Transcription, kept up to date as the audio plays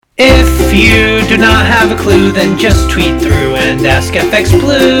If you do not have a clue, then just tweet through and ask FX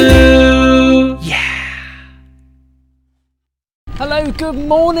Blue. Yeah. Hello, good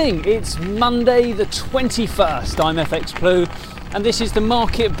morning. It's Monday the 21st. I'm FX Blue and this is the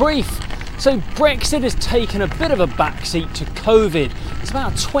market brief. So Brexit has taken a bit of a backseat to COVID. It's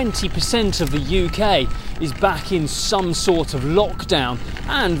about 20% of the UK is back in some sort of lockdown,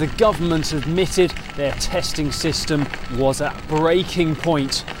 and the government admitted their testing system was at breaking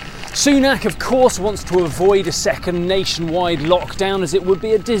point. Sunak, of course, wants to avoid a second nationwide lockdown as it would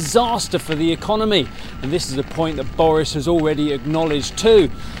be a disaster for the economy. And this is a point that Boris has already acknowledged too.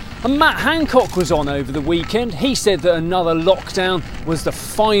 And Matt Hancock was on over the weekend. He said that another lockdown was the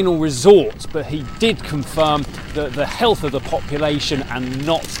final resort, but he did confirm that the health of the population and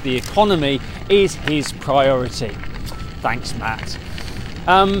not the economy is his priority. Thanks, Matt.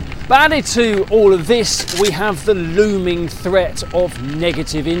 But added to all of this, we have the looming threat of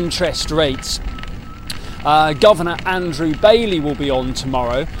negative interest rates. Governor Andrew Bailey will be on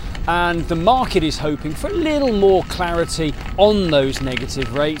tomorrow, and the market is hoping for a little more clarity on those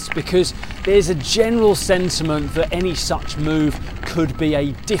negative rates because there's a general sentiment that any such move could be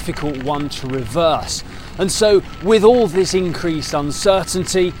a difficult one to reverse. And so with all this increased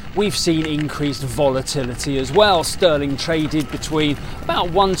uncertainty, we've seen increased volatility as well. Sterling traded between about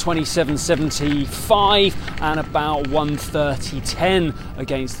 127.75 and about 130.10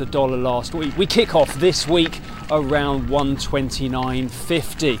 against the dollar last week. We kick off this week around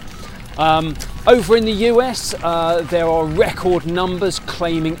 129.50. Over in the US, there are record numbers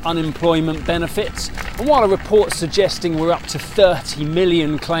claiming unemployment benefits, and while a report suggesting we're up to 30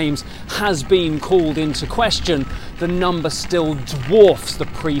 million claims has been called into question, the number still dwarfs the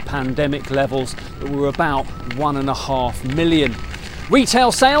pre-pandemic levels that were about 1.5 million.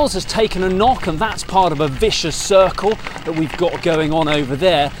 Retail sales has taken a knock, and that's part of a vicious circle that we've got going on over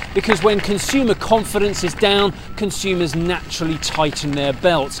there, because when consumer confidence is down, consumers naturally tighten their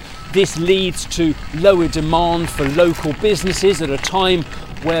belts. This leads to lower demand for local businesses at a time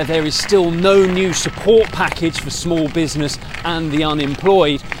where there is still no new support package for small business and the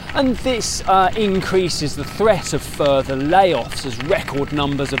unemployed. And this increases the threat of further layoffs as record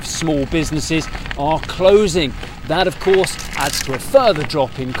numbers of small businesses are closing. That, of course, adds to a further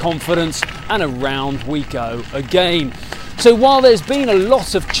drop in confidence, and around we go again. So while there's been a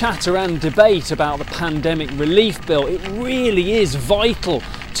lot of chatter and debate about the pandemic relief bill, it really is vital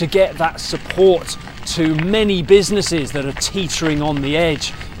to get that support to many businesses that are teetering on the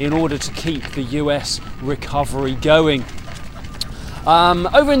edge in order to keep the US recovery going.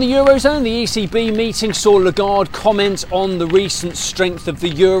 Over in the Eurozone, the ECB meeting saw Lagarde comment on the recent strength of the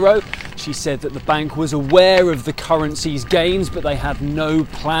euro. She said that the bank was aware of the currency's gains, but they had no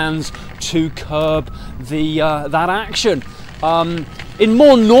plans to curb that action. In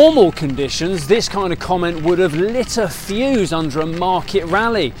more normal conditions, this kind of comment would have lit a fuse under a market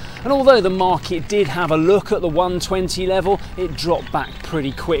rally. And although the market did have a look at the 120 level, it dropped back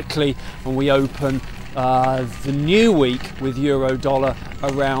pretty quickly, and we open the new week with euro dollar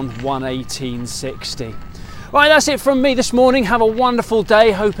around 118.60. Right, that's it from me this morning. Have a wonderful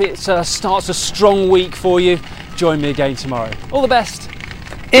day. Hope it starts a strong week for you. Join me again tomorrow. All the best.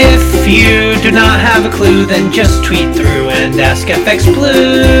 If you do not have a clue, then just tweet through and ask FX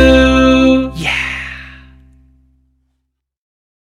Blue. Yeah.